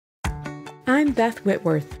I'm Beth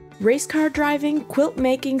Whitworth, race car driving, quilt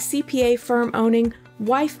making, CPA firm owning,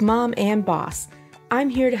 wife, mom, and boss. I'm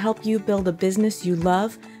here to help you build a business you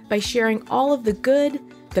love by sharing all of the good,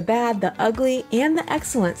 the bad, the ugly, and the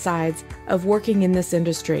excellent sides of working in this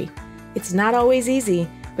industry. It's not always easy,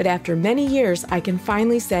 but after many years, I can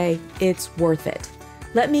finally say it's worth it.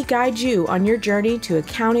 Let me guide you on your journey to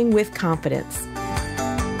accounting with confidence.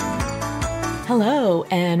 Hello,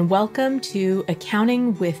 and welcome to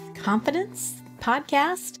Accounting with Confidence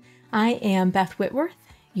podcast. I am Beth Whitworth,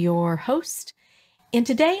 your host, and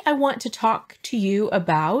today I want to talk to you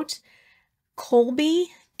about Kolbe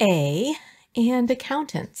A and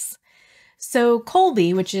accountants. So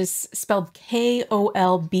Kolbe, which is spelled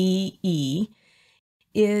Kolbe,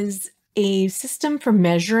 is a system for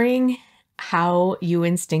measuring how you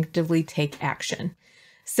instinctively take action.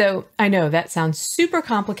 So I know that sounds super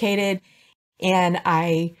complicated, and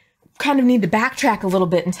I kind of need to backtrack a little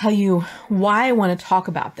bit and tell you why I want to talk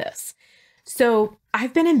about this. So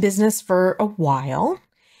I've been in business for a while,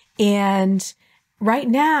 and right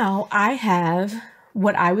now I have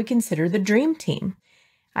what I would consider the dream team.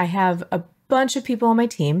 I have a bunch of people on my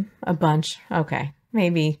team, okay,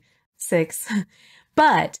 maybe 6,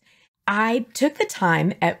 but I took the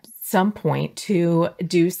time at some point to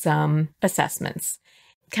do some assessments,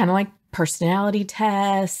 kind of like personality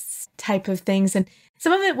tests type of things. And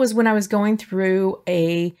some of it was when I was going through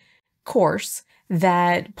a course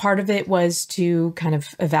that part of it was to kind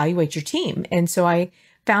of evaluate your team. And so I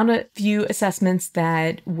found a few assessments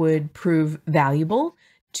that would prove valuable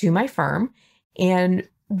to my firm. And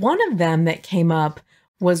one of them that came up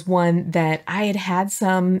was one that I had had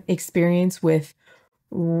some experience with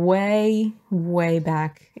way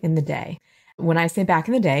back in the day. When I say back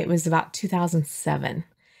in the day, it was about 2007.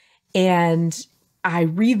 And I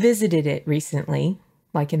revisited it recently,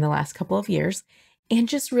 like in the last couple of years, and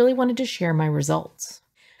just really wanted to share my results.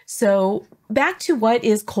 So back to what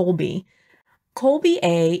is Kolbe. Kolbe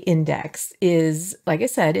A Index is, like I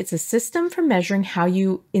said, it's a system for measuring how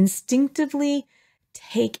you instinctively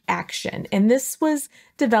take action. And this was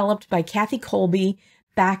developed by Kathy Kolbe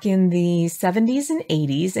back in the 70s and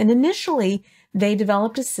 80s. And initially, they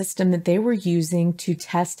developed a system that they were using to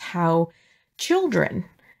test how children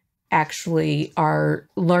actually are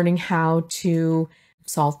learning how to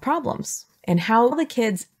solve problems and how the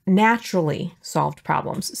kids naturally solved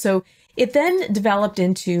problems. So it then developed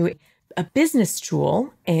into a business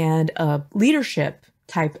tool and a leadership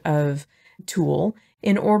type of tool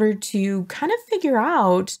in order to kind of figure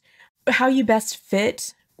out how you best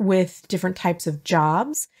fit with different types of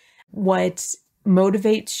jobs, what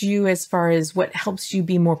motivates you as far as what helps you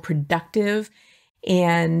be more productive.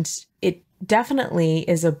 And it definitely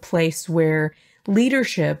is a place where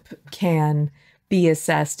leadership can be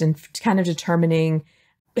assessed and kind of determining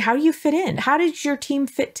how do you fit in? How does your team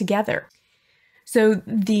fit together? So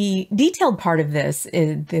the detailed part of this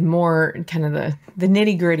is the more kind of the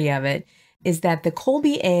nitty gritty of it is that the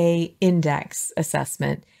Kolbe A Index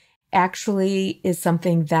assessment actually is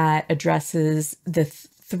something that addresses the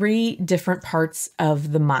 3 different parts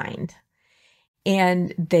of the mind.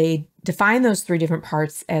 And they define those 3 different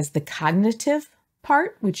parts as the cognitive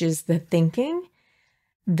part, which is the thinking,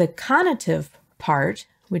 the conative part,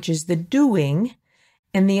 which is the doing,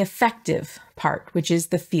 and the affective part, which is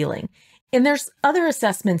the feeling. And there's other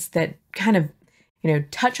assessments that kind of,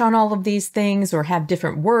 touch on all of these things or have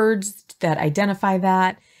different words that identify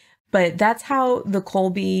that. But that's how the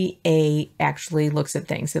Kolbe A actually looks at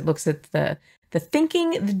things. It looks at the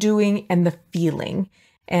thinking, the doing, and the feeling,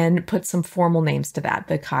 and put some formal names to that: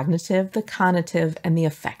 the cognitive, the conative, and the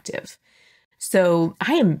affective. So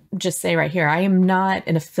I am just say right here, I am not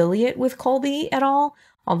an affiliate with Kolbe at all,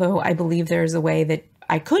 although I believe there's a way that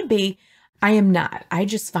I could be. I am not. I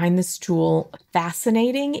just find this tool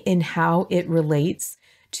fascinating in how it relates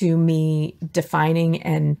to me defining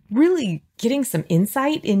and really getting some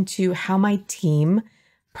insight into how my team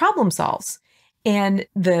problem solves and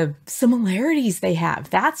the similarities they have.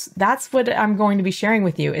 That's what I'm going to be sharing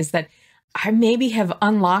with you, is that I maybe have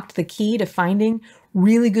unlocked the key to finding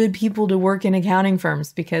really good people to work in accounting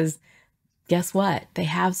firms, because guess what? They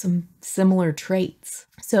have some similar traits.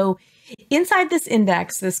 So inside this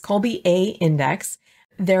index, this Kolbe A Index,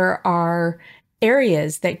 there are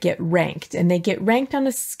areas that get ranked, and they get ranked on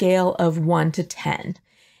a scale of 1 to 10.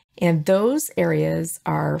 And those areas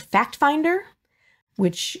are fact finder,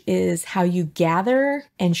 which is how you gather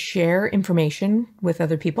and share information with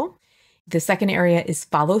other people. The second area is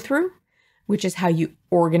follow through, which is how you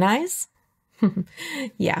organize.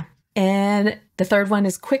 Yeah. And the third one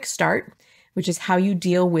is quick start, which is how you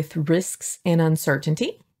deal with risks and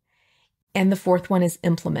uncertainty. And the fourth one is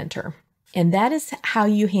implementer. And that is how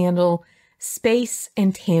you handle space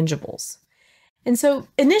and tangibles. And so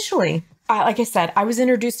initially, like I said, I was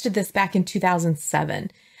introduced to this back in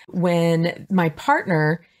 2007 when my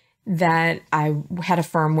partner that I had a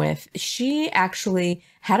firm with, she actually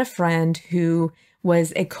had a friend who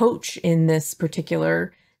was a coach in this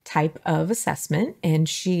particular type of assessment. And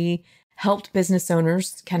she helped business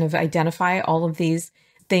owners kind of identify all of these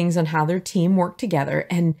things on how their team worked together.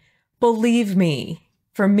 And believe me,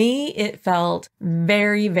 for me, it felt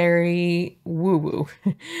very, very woo-woo.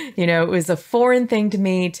 It was a foreign thing to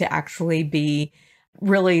me to actually be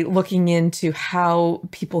really looking into how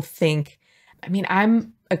people think. I mean,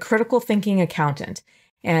 I'm a critical thinking accountant,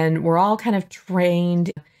 and we're all kind of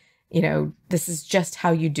trained, this is just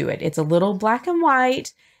how you do it. It's a little black and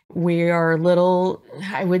white. We are a little,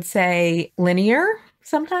 I would say, linear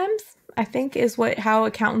sometimes, I think is how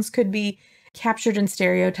accountants could be captured and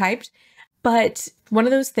stereotyped. But one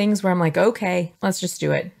of those things where I'm like, okay, let's just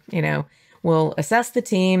do it. We'll assess the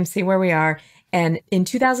team, see where we are. And in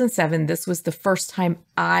 2007, this was the first time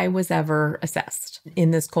I was ever assessed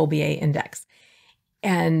in this Kolbe A index.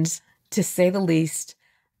 And to say the least,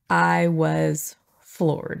 I was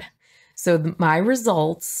floored. So my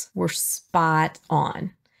results were spot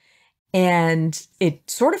on. And it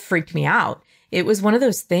sort of freaked me out. It was one of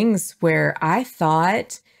those things where I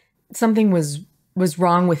thought something was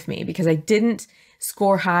wrong with me because I didn't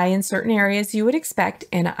score high in certain areas you would expect,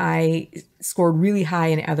 and I scored really high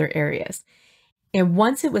in other areas. And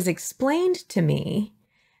once it was explained to me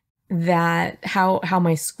that how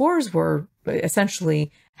my scores were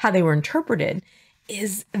essentially how they were interpreted,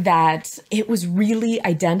 is that it was really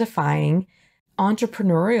identifying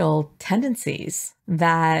entrepreneurial tendencies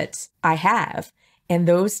that I have. And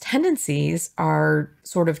those tendencies are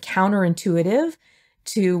sort of counterintuitive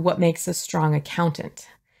to what makes a strong accountant.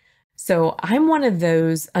 So I'm one of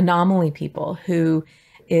those anomaly people who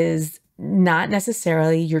is not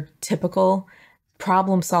necessarily your typical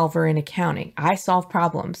problem solver in accounting. I solve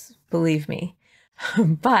problems, believe me,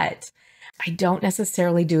 but I don't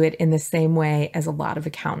necessarily do it in the same way as a lot of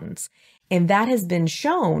accountants. And that has been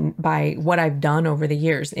shown by what I've done over the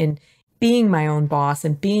years in being my own boss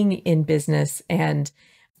and being in business and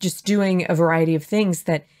just doing a variety of things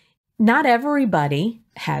that not everybody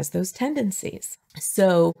has those tendencies.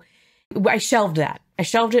 So I shelved that. I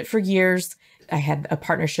shelved it for years. I had a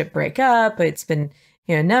partnership break up. It's been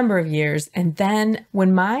a number of years. And then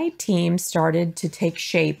when my team started to take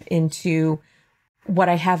shape into what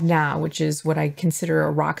I have now, which is what I consider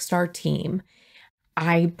a Rockstar Team,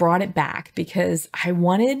 I brought it back because I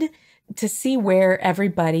wanted to see where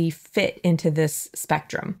everybody fit into this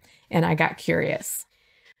spectrum. And I got curious.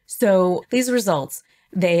 So these results,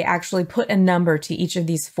 they actually put a number to each of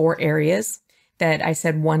these 4 areas that I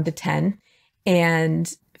said 1 to 10.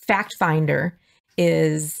 And Fact Finder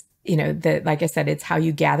is, like I said, it's how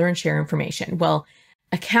you gather and share information. Well,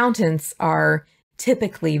 accountants are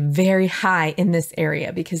typically very high in this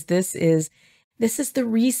area because this is the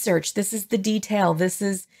research, this is the detail, this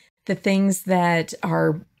is the things that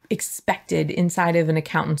are expected inside of an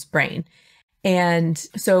accountant's brain. And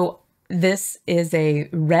so this is a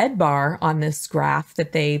red bar on this graph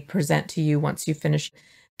that they present to you once you finish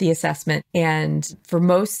the assessment. And for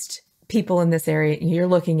most people in this area, you're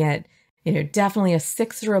looking at, definitely a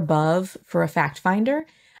 6 or above for a fact finder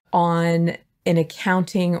on an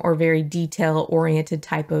accounting or very detail-oriented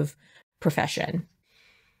type of profession.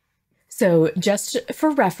 So just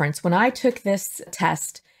for reference, when I took this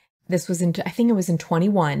test, this was I think it was in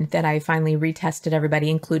 21 that I finally retested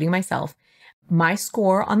everybody, including myself. My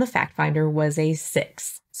score on the fact finder was a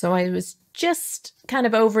 6. So I was just kind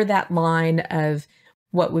of over that line of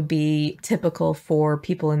what would be typical for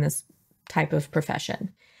people in this type of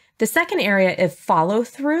profession. The second area is follow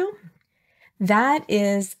through. That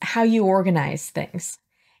is how you organize things.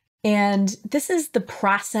 And this is the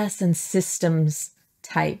process and systems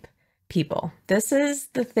type people. This is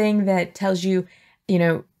the thing that tells you,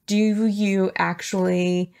 do you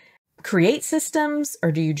actually create systems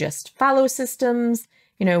or do you just follow systems?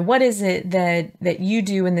 What is it that you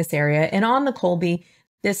do in this area? And on the Kolbe,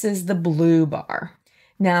 this is the blue bar.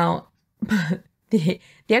 Now, the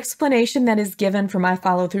explanation that is given for my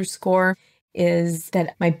follow-through score is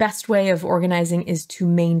that my best way of organizing is to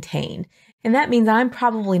maintain. And that means I'm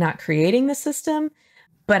probably not creating the system,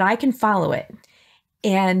 but I can follow it.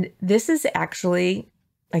 And this is actually,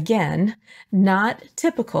 again, not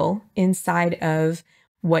typical inside of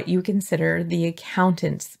what you consider the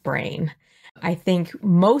accountant's brain. I think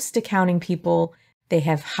most accounting people, they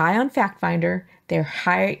have high on fact finder. They're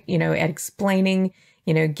high, at explaining,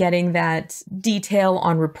 getting that detail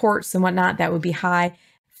on reports and whatnot, that would be high.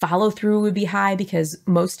 Follow through would be high because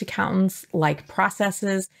most accountants like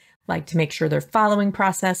processes, like to make sure they're following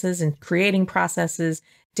processes and creating processes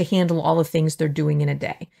to handle all the things they're doing in a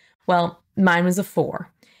day. Well, mine was a 4.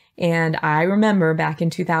 And I remember back in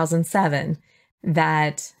 2007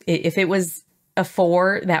 that if it was a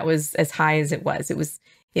 4, that was as high as it was.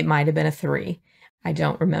 It might have been a 3. I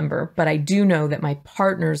don't remember, but I do know that my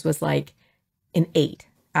partner's was like an 8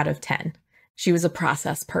 out of 10. She was a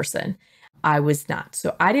process person. I was not.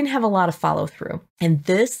 So I didn't have a lot of follow through. And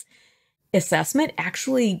this assessment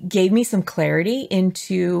actually gave me some clarity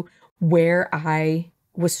into where I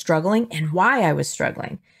was struggling and why I was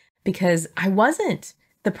struggling, because I wasn't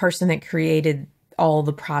the person that created all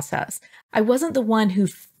the process. I wasn't the one who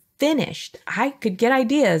finished. I could get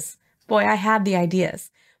ideas. Boy, I had the ideas,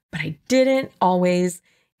 but I didn't always,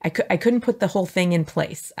 I couldn't put the whole thing in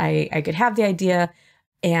place. I could have the idea,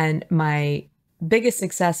 and my biggest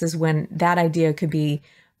success is when that idea could be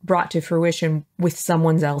brought to fruition with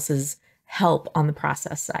someone else's help on the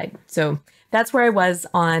process side. So that's where I was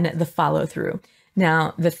on the follow through.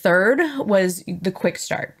 Now, the third was the quick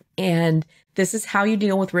start. And this is how you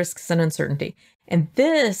deal with risks and uncertainty. And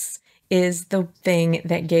this is the thing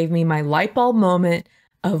that gave me my light bulb moment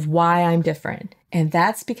of why I'm different. And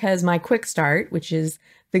that's because my quick start, which is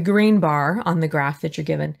the green bar on the graph that you're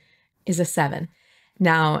given, is a 7.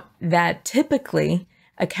 Now, that typically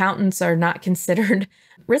accountants are not considered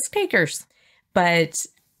risk takers, but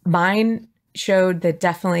mine showed that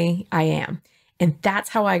definitely I am. And that's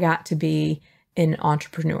how I got to be an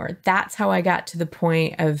entrepreneur. That's how I got to the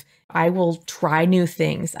point of I will try new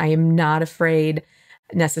things. I am not afraid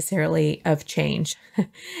necessarily of change.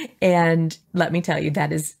 And let me tell you,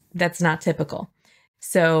 that's not typical.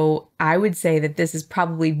 So I would say that this is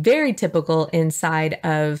probably very typical inside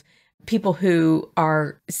of people who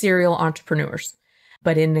are serial entrepreneurs.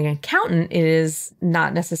 But in an accountant, it is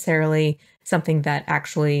not necessarily something that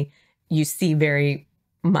actually you see very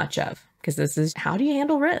much of, because this is how do you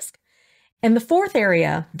handle risk? And the fourth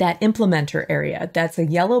area, that implementer area, that's a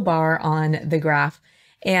yellow bar on the graph,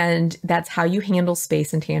 and that's how you handle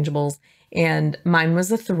space intangibles. And mine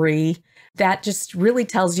was a 3. That just really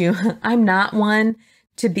tells you I'm not one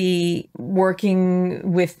to be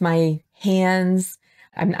working with my hands.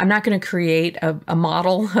 I'm not going to create a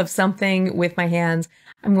model of something with my hands.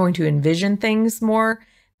 I'm going to envision things more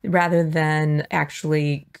rather than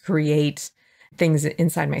actually create things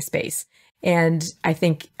inside my space. And I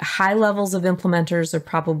think high levels of implementers are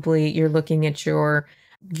probably, you're looking at your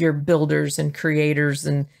builders and creators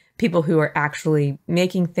and people who are actually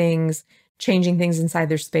making things, changing things inside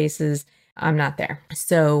their spaces. I'm not there.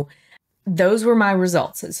 So those were my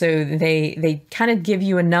results. So they kind of give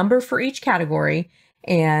you a number for each category,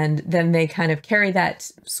 and then they kind of carry that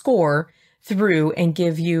score through and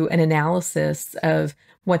give you an analysis of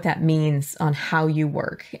what that means on how you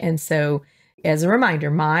work. And so as a reminder,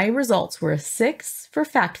 my results were a 6 for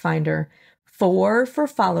fact finder, 4 for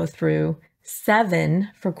follow through, 7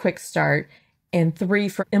 for quick start, and 3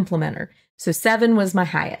 for implementer. So 7 was my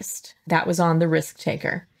highest. That was on the risk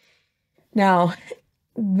taker. Now,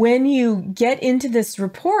 when you get into this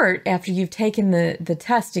report after you've taken the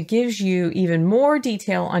test, it gives you even more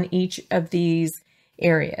detail on each of these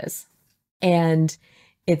areas. And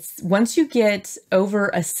it's once you get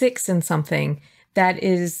over a 6 in something,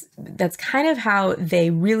 that's kind of how they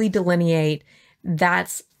really delineate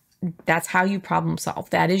that's how you problem solve.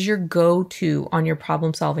 That is your go-to on your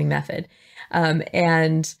problem solving method.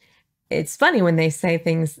 And it's funny when they say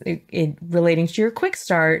things relating to your quick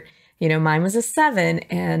start. You know, mine was a 7,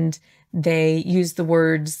 and they use the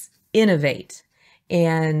words innovate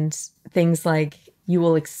and things like you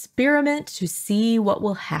will experiment to see what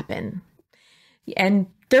will happen. And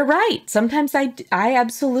they're right. Sometimes I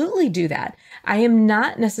absolutely do that. I am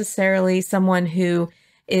not necessarily someone who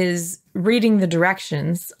is reading the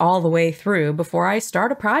directions all the way through before I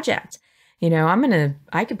start a project. You know,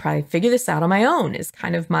 I could probably figure this out on my own is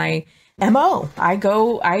kind of my MO.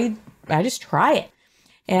 I just try it.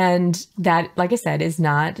 And that, like I said, is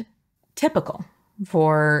not typical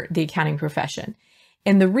for the accounting profession.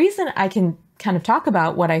 And the reason I can kind of talk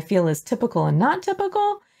about what I feel is typical and not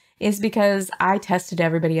typical is because I tested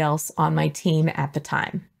everybody else on my team at the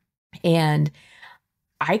time. And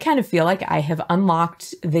I kind of feel like I have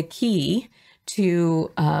unlocked the key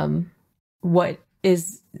to what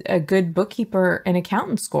is a good bookkeeper and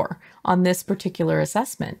accountant score on this particular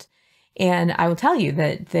assessment. And I will tell you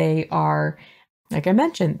that they are, like I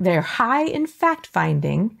mentioned, they're high in fact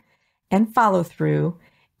finding and follow through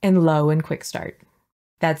and low in quick start.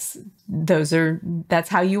 That's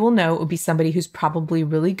how you will know it would be somebody who's probably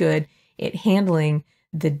really good at handling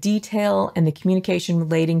the detail and the communication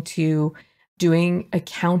relating to doing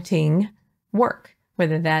accounting work,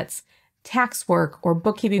 whether that's tax work or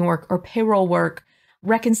bookkeeping work or payroll work,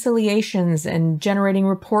 reconciliations and generating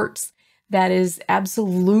reports. That is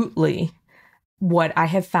absolutely what I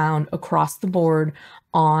have found across the board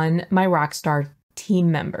on my Rockstar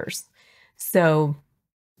team members. So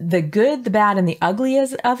the good, the bad, and the ugly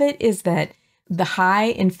of it is that the high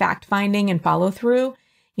in fact finding and follow through,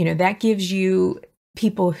 that gives you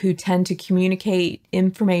people who tend to communicate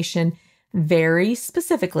information very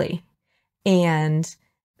specifically, and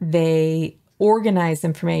they organize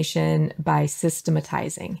information by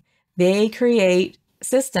systematizing. They create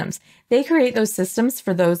systems. They create those systems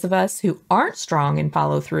for those of us who aren't strong in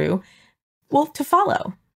follow through, to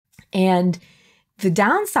follow. And the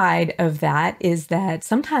downside of that is that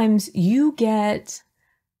sometimes you get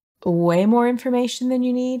way more information than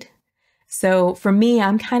you need. So for me,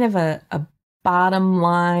 I'm kind of a bottom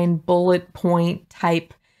line, bullet point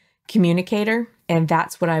type communicator. And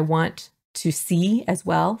that's what I want to see as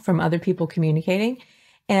well from other people communicating.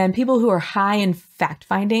 And people who are high in fact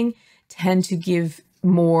finding tend to give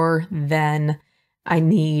more than I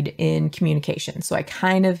need in communication. So I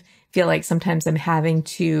kind of feel like sometimes I'm having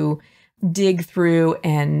to dig through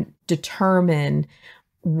and determine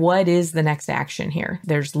what is the next action here.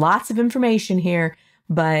 There's lots of information here,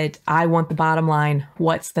 but I want the bottom line.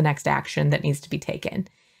 What's the next action that needs to be taken?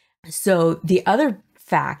 So the other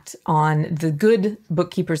fact on the good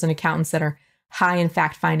bookkeepers and accountants that are high in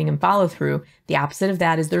fact finding and follow through, the opposite of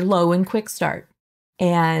that is they're low in quick start.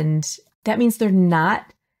 And that means they're not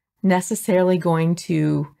necessarily going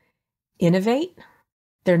to innovate.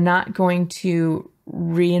 They're not going to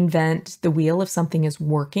reinvent the wheel if something is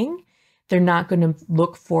working. They're not going to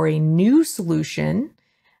look for a new solution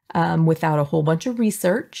without a whole bunch of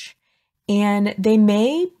research. And they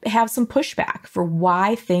may have some pushback for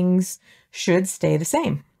why things should stay the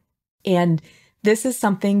same. And this is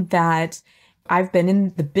something that I've been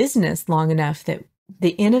in the business long enough that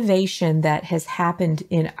the innovation that has happened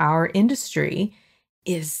in our industry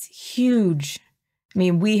is huge. I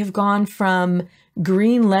mean, we have gone from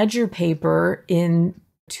green ledger paper in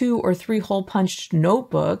 2 or 3 hole punched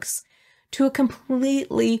notebooks to a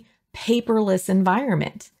completely paperless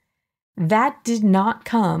environment. That did not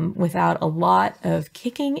come without a lot of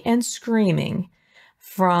kicking and screaming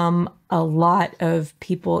from a lot of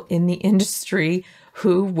people in the industry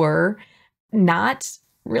who were not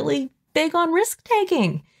really big on risk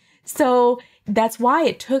taking. So that's why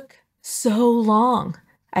it took so long,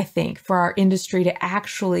 I think, for our industry to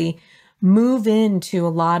actually move into a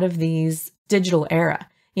lot of these digital era.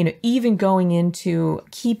 Even going into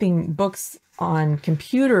keeping books on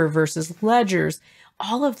computer versus ledgers,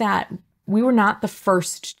 all of that, we were not the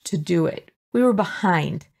first to do it. We were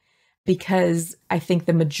behind because I think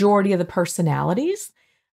the majority of the personalities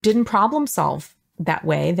didn't problem solve that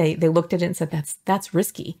way. They looked at it and said, that's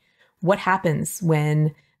risky. What happens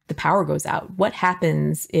when the power goes out? What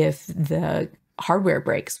happens if the hardware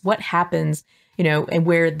breaks? What happens, and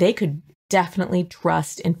where they could definitely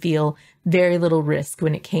trust and feel very little risk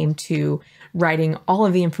when it came to writing all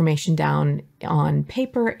of the information down on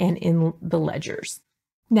paper and in the ledgers.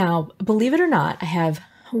 Now, believe it or not, I have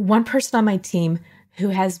one person on my team who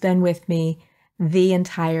has been with me the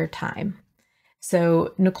entire time.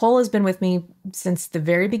 So Nicole has been with me since the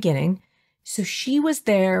very beginning. So she was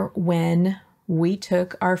there when we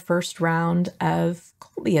took our first round of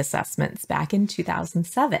Kolbe assessments back in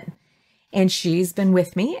 2007. And she's been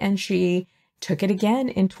with me, and she took it again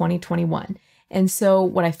in 2021. And so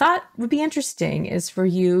what I thought would be interesting is for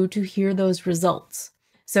you to hear those results.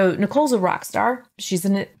 So Nicole's a rock star.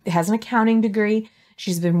 Has an accounting degree.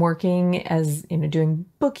 She's been working as, doing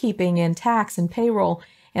bookkeeping and tax and payroll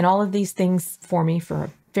and all of these things for me for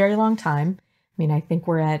a very long time. I mean, I think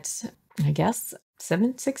we're at,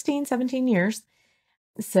 17 years.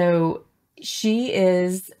 So she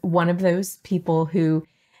is one of those people who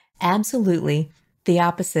absolutely the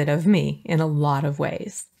opposite of me in a lot of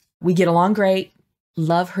ways. We get along great,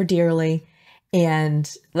 love her dearly. And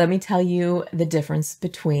let me tell you the difference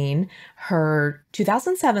between her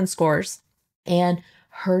 2007 scores and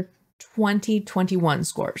her 2021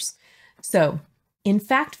 scores. So in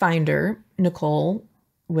Fact Finder, Nicole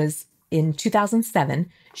was in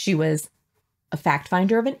 2007, she was a fact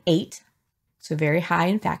finder of an 8, so very high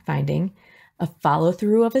in fact finding, a follow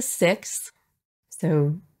through of a 6,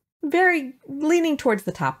 so very leaning towards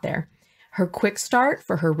the top there. Her quick start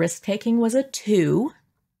for her risk taking was a 2,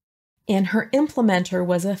 and her implementer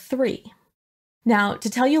was a 3. Now, to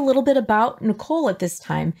tell you a little bit about Nicole at this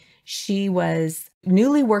time, she was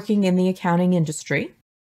newly working in the accounting industry,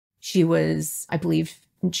 I believe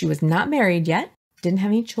she was not married yet, didn't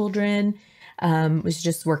have any children, was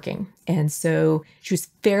just working. And so she was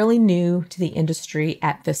fairly new to the industry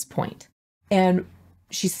at this point. And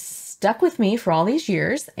she stuck with me for all these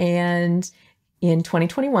years. And in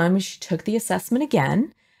 2021, when she took the assessment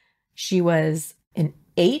again, she was an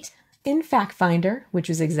 8 in Fact Finder, which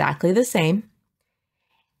was exactly the same.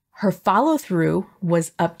 Her follow-through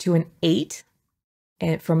was up to an 8,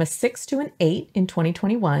 and from a 6 to an 8 in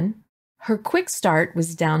 2021. Her quick start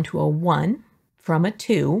was down to a 1 from a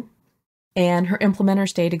 2, and her implementer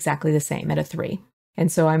stayed exactly the same at a 3.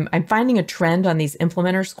 And so I'm finding a trend on these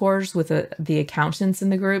implementer scores with the accountants in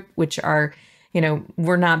the group, which are,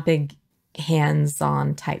 we're not big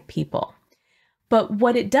hands-on type people. But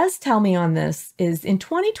what it does tell me on this is in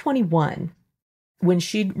 2021, when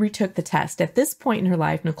she retook the test, at this point in her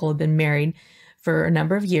life, Nicole had been married for a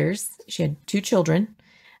number of years. She had 2 children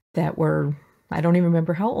that were, I don't even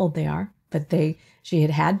remember how old they are, but she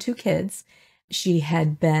had 2 kids. She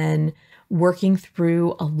had been working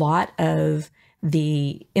through a lot of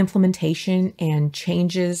the implementation and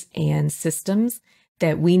changes and systems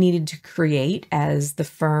that we needed to create as the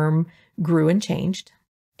firm grew and changed.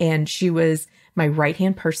 And she was my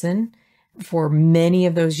right-hand person for many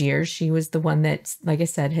of those years. She was the one that, like I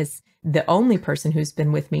said, the only person who's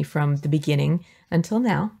been with me from the beginning until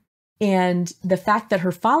now. And the fact that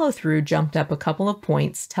her follow-through jumped up a couple of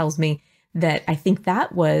points tells me that I think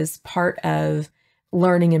that was part of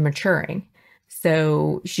learning and maturing.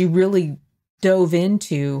 So she really dove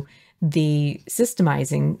into the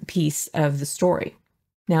systemizing piece of the story.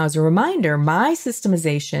 Now, as a reminder, my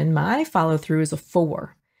systemization, my follow-through is a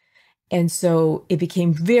 4. And so it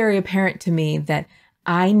became very apparent to me that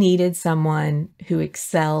I needed someone who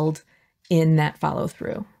excelled in that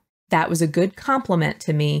follow-through. That was a good compliment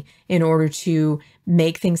to me in order to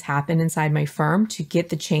make things happen inside my firm, to get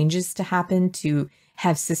the changes to happen, to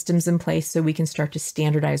have systems in place so we can start to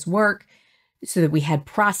standardize work, so that we had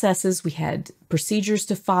processes, we had procedures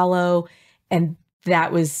to follow, and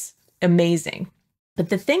that was amazing. But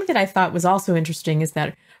the thing that I thought was also interesting is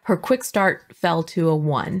that her quick start fell to a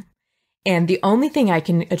 1. And the only thing I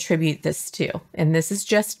can attribute this to, and this is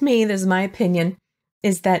just me, this is my opinion,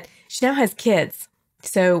 is that she now has kids.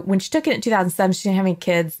 So when she took it in 2007, she didn't have any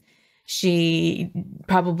kids. She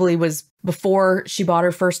probably was before she bought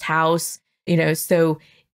her first house, so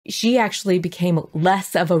she actually became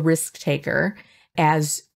less of a risk taker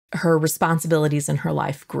as her responsibilities in her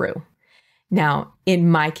life grew. Now, in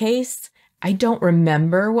my case, I don't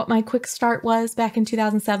remember what my quick start was back in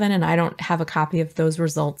 2007, and I don't have a copy of those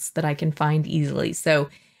results that I can find easily.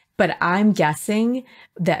 But I'm guessing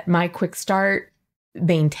that my quick start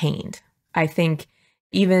maintained. I think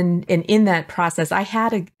even in that process, I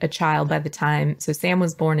had a child by the time. So Sam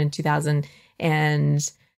was born in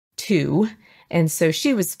 2002. And so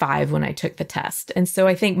she was 5 when I took the test. And so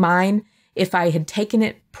I think mine, if I had taken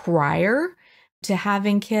it prior to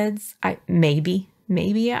having kids, maybe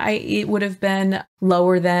it would have been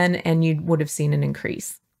lower then, and you would have seen an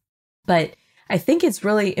increase. But I think it's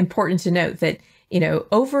really important to note that,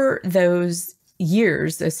 over those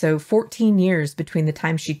years, so 14 years between the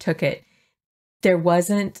time she took it, there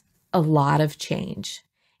wasn't a lot of change.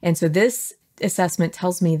 And so this assessment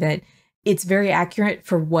tells me that it's very accurate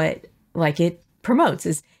for what it promotes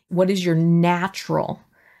is what is your natural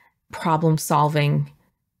problem solving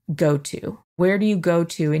go-to? Where do you go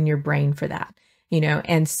to in your brain for that?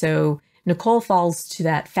 And so Nicole falls to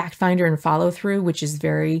that fact finder and follow through, which is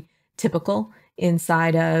very typical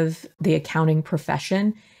inside of the accounting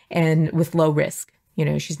profession and with low risk.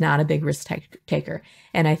 She's not a big risk taker.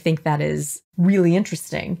 And I think that is really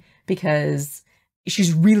interesting because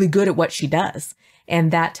she's really good at what she does.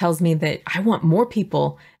 And that tells me that I want more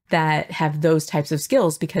people that have those types of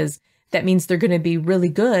skills, because that means they're going to be really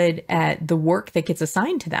good at the work that gets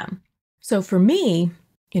assigned to them. So for me,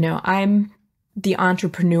 I'm the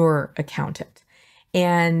entrepreneur accountant.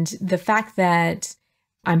 And the fact that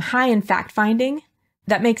I'm high in fact finding,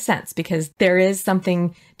 that makes sense because there is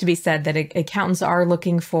something to be said that accountants are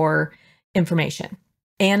looking for information.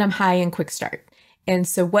 And I'm high in quick start. And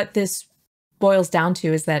so what this boils down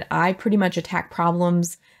to is that I pretty much attack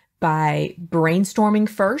problems by brainstorming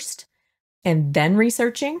first and then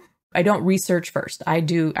researching. I don't research first. I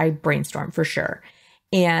brainstorm for sure.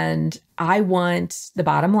 And I want the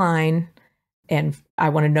bottom line, and I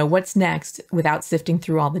want to know what's next without sifting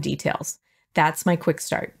through all the details. That's my quick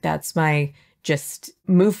start. That's my just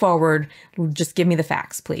move forward. Just give me the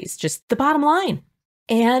facts, please. Just the bottom line.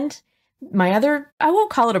 And my other, I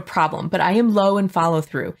won't call it a problem, but I am low in follow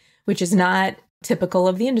through, which is not typical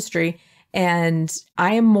of the industry. And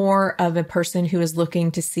I am more of a person who is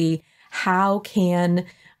looking to see how can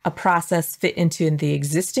a process fit into the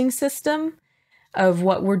existing system of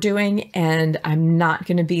what we're doing. And I'm not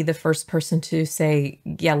going to be the first person to say,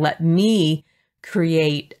 yeah, let me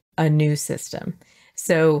create a new system.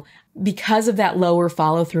 So because of that lower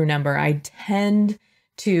follow through number, I tend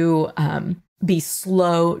to be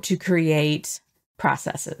slow to create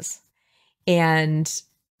processes. And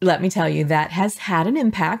let me tell you, that has had an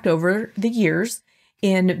impact over the years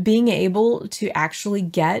in being able to actually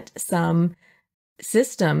get some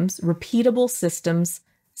systems, repeatable systems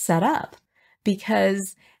set up.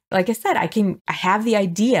 Because like I said, I have the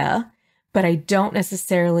idea, but I don't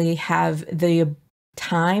necessarily have the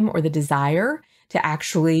time or the desire to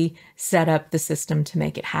actually set up the system to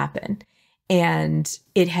make it happen. And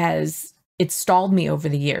it stalled me over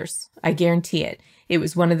the years. I guarantee it. It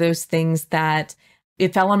was one of those things that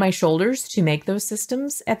it fell on my shoulders to make those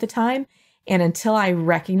systems at the time. And until I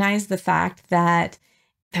recognized the fact that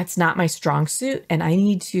that's not my strong suit, and I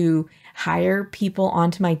need to hire people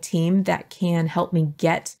onto my team that can help me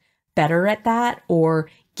get better at that or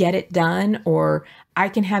get it done, or I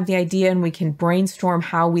can have the idea and we can brainstorm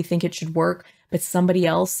how we think it should work, but somebody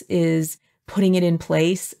else is putting it in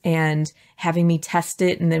place and having me test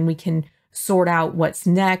it, and then we can sort out what's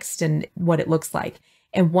next and what it looks like.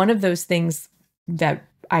 And one of those things that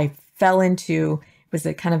I fell into was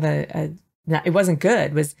a kind of it wasn't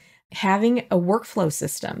good, was having a workflow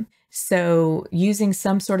system. So using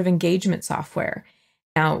some sort of engagement software.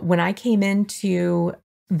 Now, when I came into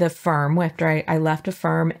the firm, after I left a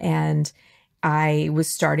firm and I was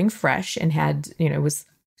starting fresh and was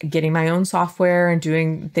getting my own software and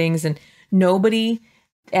doing things, and nobody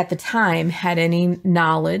at the time had any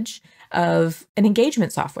knowledge of an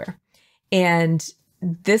engagement software. And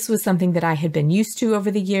this was something that I had been used to over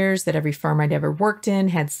the years, that every firm I'd ever worked in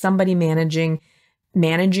had somebody managing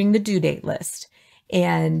the due date list.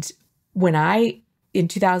 And when in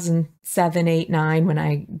 2007, 8, 9, when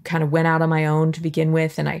I kind of went out on my own to begin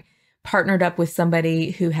with, and I partnered up with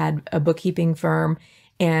somebody who had a bookkeeping firm,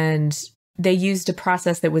 and they used a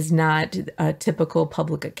process that was not a typical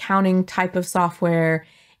public accounting type of software.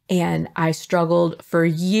 And I struggled for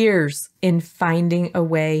years in finding a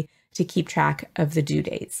way to keep track of the due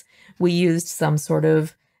dates. We used some sort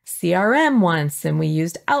of CRM once, and we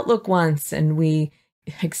used Outlook once, and we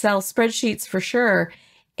Excel spreadsheets for sure.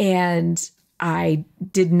 And I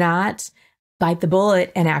did not bite the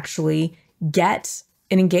bullet and actually get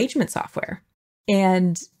an engagement software.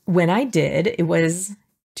 And when I did, it was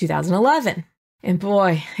 2011. And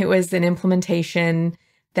boy, it was an implementation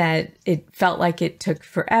that it felt like it took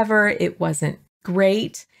forever. It wasn't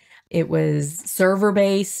great. It was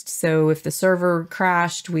server-based. So if the server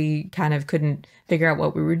crashed, we kind of couldn't figure out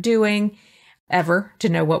what we were doing ever to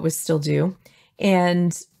know what was still due.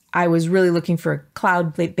 And I was really looking for a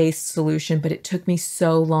cloud-based solution, but it took me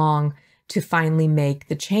so long to finally make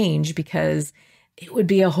the change because it would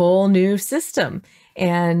be a whole new system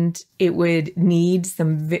and it would need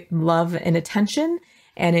some love and attention,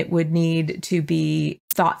 and it would need to be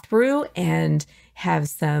thought through and have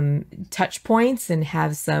some touch points and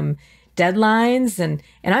have some deadlines. And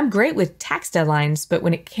I'm great with tax deadlines, but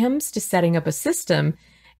when it comes to setting up a system,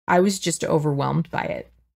 I was just overwhelmed by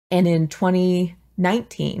it. And in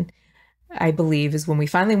 2019, I believe, is when we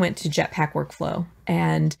finally went to Jetpack Workflow.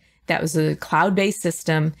 And that was a cloud-based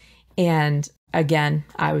system. And again,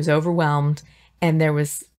 I was overwhelmed. And there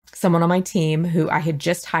was someone on my team who I had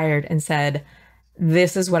just hired and said,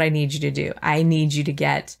 this is what I need you to do. I need you to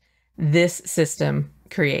get this system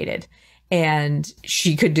created. And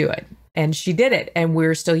she could do it. And she did it. And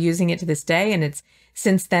we're still using it to this day. And it's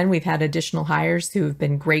since then we've had additional hires who have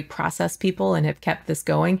been great process people and have kept this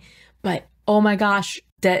going. But oh my gosh,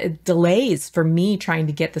 the delays for me trying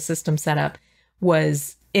to get the system set up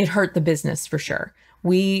it hurt the business for sure.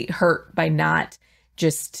 We hurt by not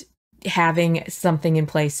just having something in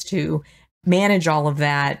place to manage all of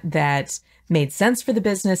that made sense for the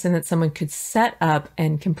business and that someone could set up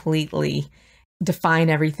and completely define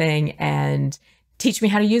everything and teach me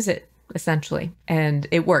how to use it, essentially. And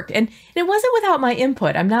it worked. And it wasn't without my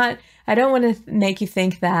input. I don't want to make you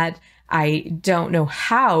think that I don't know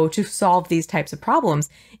how to solve these types of problems.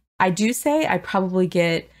 I do say I probably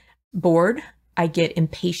get bored. I get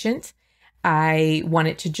impatient. I want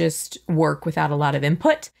it to just work without a lot of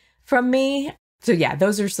input from me. So yeah,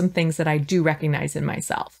 those are some things that I do recognize in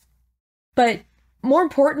myself. But more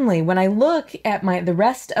importantly, when I look at the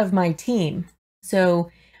rest of my team, so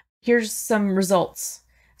here's some results.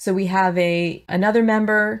 So we have another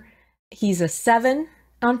member. He's a 7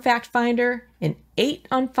 on fact finder, an 8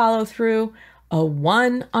 on follow through, a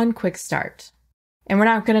 1 on quick start. And we're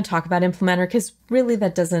not going to talk about implementer because really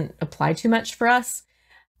that doesn't apply too much for us.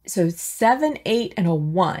 So 7, 8, and a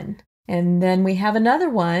 1. And then we have another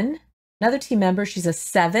one, another team member. She's a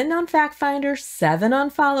 7 on fact finder, 7 on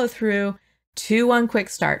follow through, 2 on quick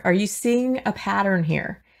start. Are you seeing a pattern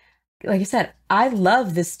here? Like I said, I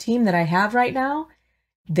love this team that I have right now.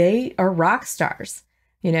 They are rock stars,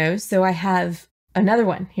 so I have another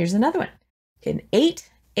one. Here's another one, an 8,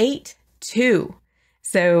 8, 2.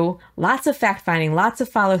 So lots of fact finding, lots of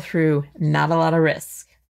follow through, not a lot of risk.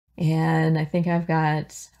 And I think I've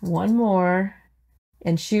got one more,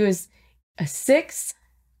 and she was a 6,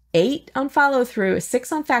 8 on follow through, a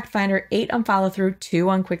 6 on fact finder, 8 on follow through, 2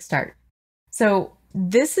 on quick start. So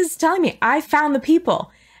this is telling me I found the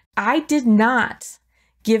people. I did not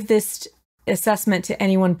give this assessment to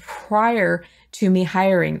anyone prior to me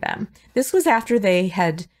hiring them. This was after they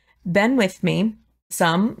had been with me,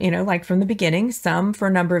 some, like from the beginning, some for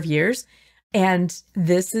a number of years. And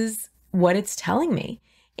this is what it's telling me.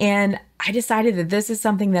 And I decided that this is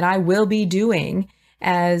something that I will be doing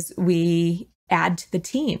as we add to the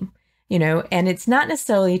team, and it's not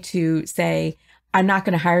necessarily to say, I'm not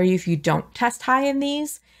going to hire you if you don't test high in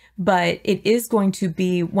these, but it is going to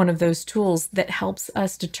be one of those tools that helps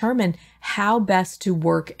us determine how best to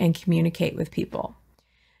work and communicate with people.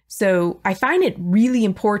 So I find it really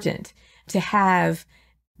important to have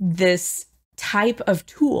this type of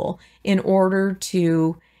tool in order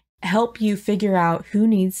to help you figure out who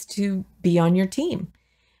needs to be on your team.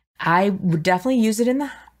 I would definitely use it in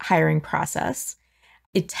the hiring process.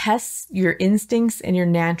 It tests your instincts and your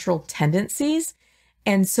natural tendencies.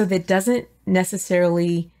 And so that doesn't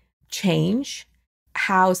necessarily change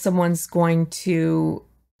how someone's going to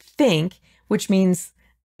think, which means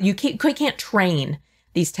you can't train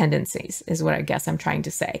these tendencies, is what I guess I'm trying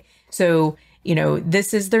to say. So,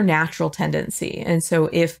 this is their natural tendency. And so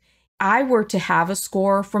if I were to have a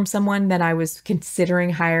score from someone that I was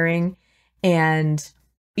considering hiring, and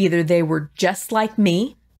either they were just like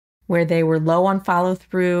me, where they were low on follow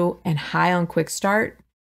through and high on quick start,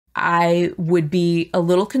 I would be a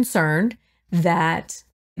little concerned that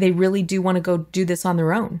they really do want to go do this on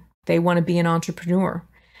their own. They want to be an entrepreneur.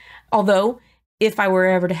 Although if I were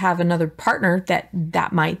ever to have another partner,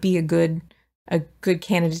 that might be a good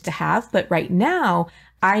candidate to have. But right now,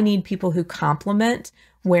 I need people who complement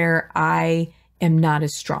where I am not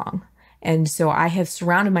as strong. And so I have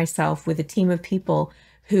surrounded myself with a team of people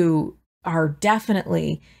who are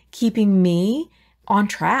definitely keeping me on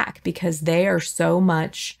track because they are so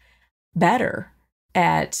much better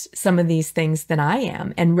at some of these things than I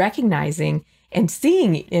am, and recognizing and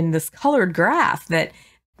seeing in this colored graph that,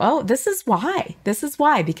 oh, this is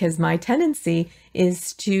why, because my tendency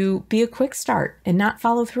is to be a quick start and not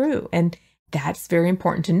follow through. And that's very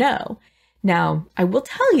important to know. Now, I will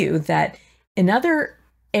tell you that another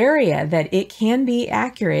area that it can be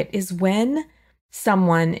accurate is when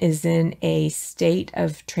someone is in a state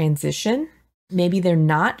of transition. Maybe they're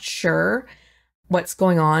not sure what's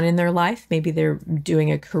going on in their life. Maybe they're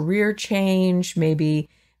doing a career change. Maybe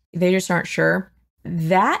they just aren't sure.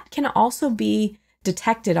 That can also be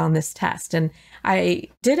detected on this test. And I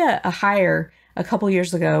did a hire a couple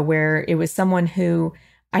years ago where it was someone who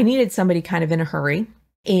I needed somebody kind of in a hurry.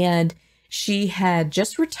 And she had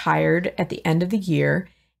just retired at the end of the year,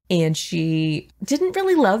 and she didn't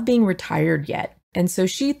really love being retired yet. And so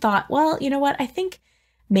she thought, well, you know what? I think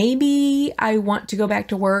maybe I want to go back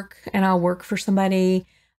to work and I'll work for somebody.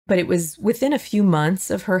 But it was within a few months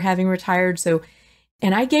of her having retired.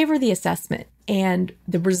 And I gave her the assessment, and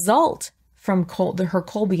the result from her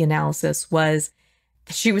Kolbe analysis was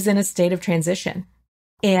she was in a state of transition.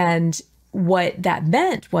 And what that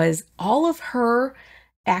meant was all of her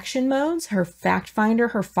action modes, her fact finder,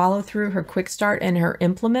 her follow through, her quick start, and her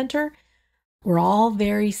implementer were all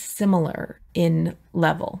very similar in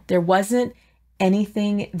level. There wasn't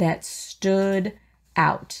anything that stood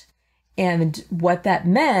out. And what that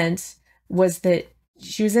meant was that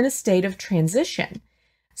she was in a state of transition.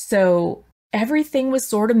 So everything was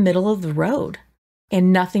sort of middle of the road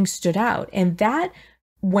and nothing stood out. And that,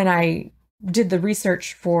 when I did the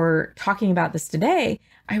research for talking about this today,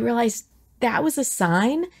 I realized that was a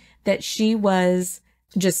sign that she was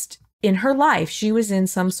just in her life, she was in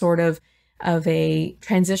some sort of a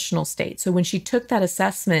transitional state. So when she took that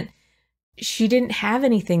assessment, she didn't have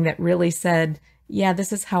anything that really said, yeah,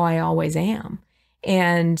 this is how I always am.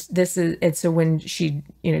 And so when she,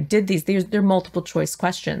 did they're multiple choice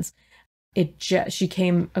questions. She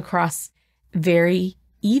came across very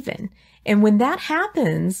even. And when that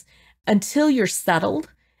happens, until you're settled,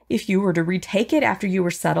 if you were to retake it after you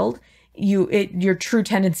were settled, your true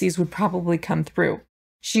tendencies would probably come through.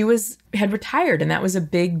 She had retired, and that was a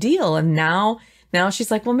big deal. And now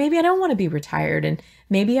she's like, well, maybe I don't want to be retired, and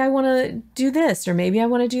maybe I want to do this, or maybe I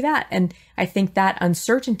want to do that. And I think that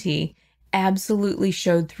uncertainty absolutely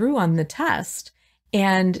showed through on the test.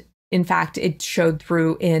 And in fact, it showed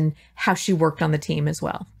through in how she worked on the team as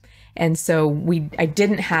well. And so I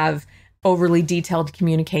didn't have overly detailed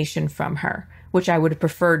communication from her, which I would have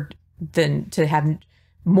preferred than to have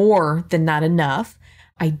more than not enough.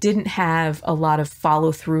 I didn't have a lot of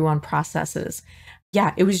follow through on processes.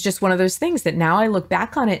 Yeah, it was just one of those things that now I look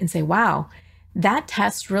back on it and say, wow, that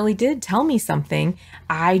test really did tell me something.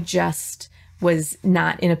 I just was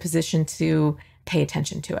not in a position to pay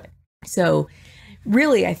attention to it. So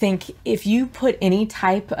really, I think if you put any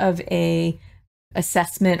type of a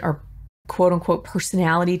assessment or quote unquote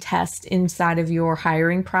personality test inside of your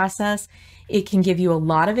hiring process, it can give you a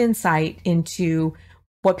lot of insight into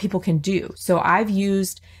what people can do. So I've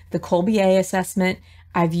used the Kolbe A Assessment.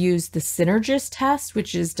 I've used the Synergist test,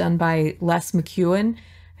 which is done by Les McEwen,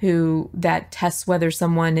 that tests whether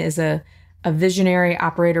someone is a visionary,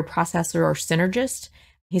 operator, processor, or synergist.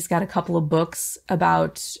 He's got a couple of books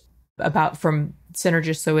about from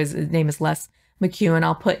Synergist. So his name is Les McEwen.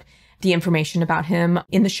 I'll put the information about him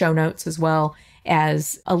in the show notes, as well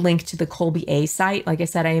as a link to the Kolbe A site. Like I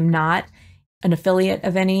said, I am not an affiliate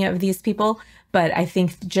of any of these people, but I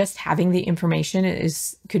think just having the information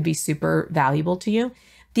could be super valuable to you.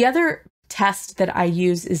 The other test that I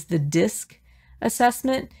use is the DISC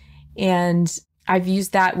assessment. And I've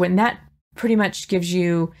used that when that pretty much gives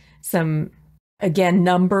you some, again,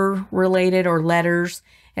 number related or letters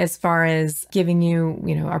as far as giving you,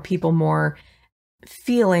 are people more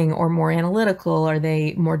feeling or more analytical? Are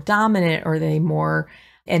they more dominant? Are they more?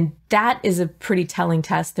 And that is a pretty telling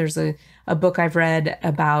test. There's a book I've read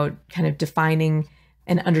about kind of defining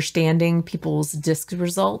and understanding people's DISC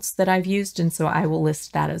results that I've used. And so I will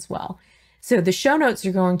list that as well. So the show notes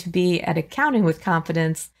are going to be at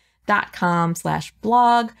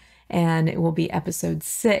accountingwithconfidence.com/blog, and it will be episode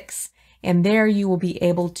 6. And there you will be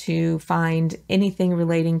able to find anything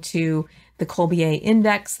relating to the Kolbe A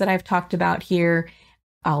index that I've talked about here.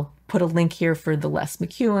 I'll put a link here for the Les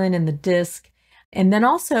McEwen and the DISC. And then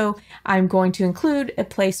also I'm going to include a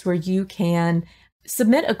place where you can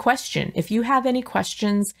submit a question. If you have any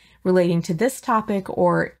questions relating to this topic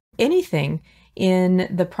or anything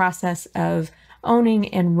in the process of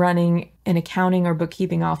owning and running an accounting or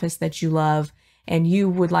bookkeeping office that you love, and you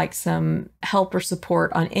would like some help or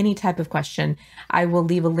support on any type of question, I will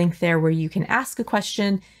leave a link there where you can ask a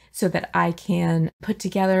question so that I can put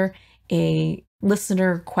together a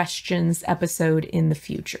listener questions episode in the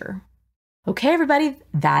future. Okay, everybody,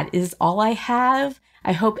 that is all I have.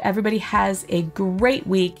 I hope everybody has a great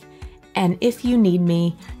week. And if you need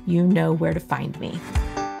me, you know where to find me.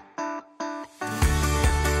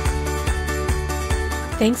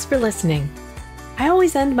 Thanks for listening. I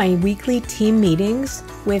always end my weekly team meetings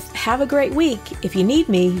with "Have a great week. If you need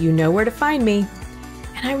me, you know where to find me."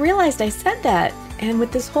 And I realized I said that. And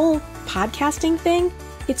with this whole podcasting thing,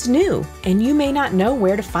 it's new and you may not know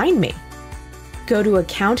where to find me. Go to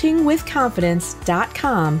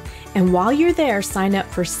accountingwithconfidence.com, and while you're there, sign up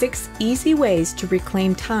for 6 easy ways to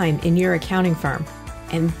reclaim time in your accounting firm.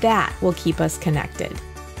 And that will keep us connected.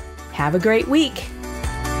 Have a great week.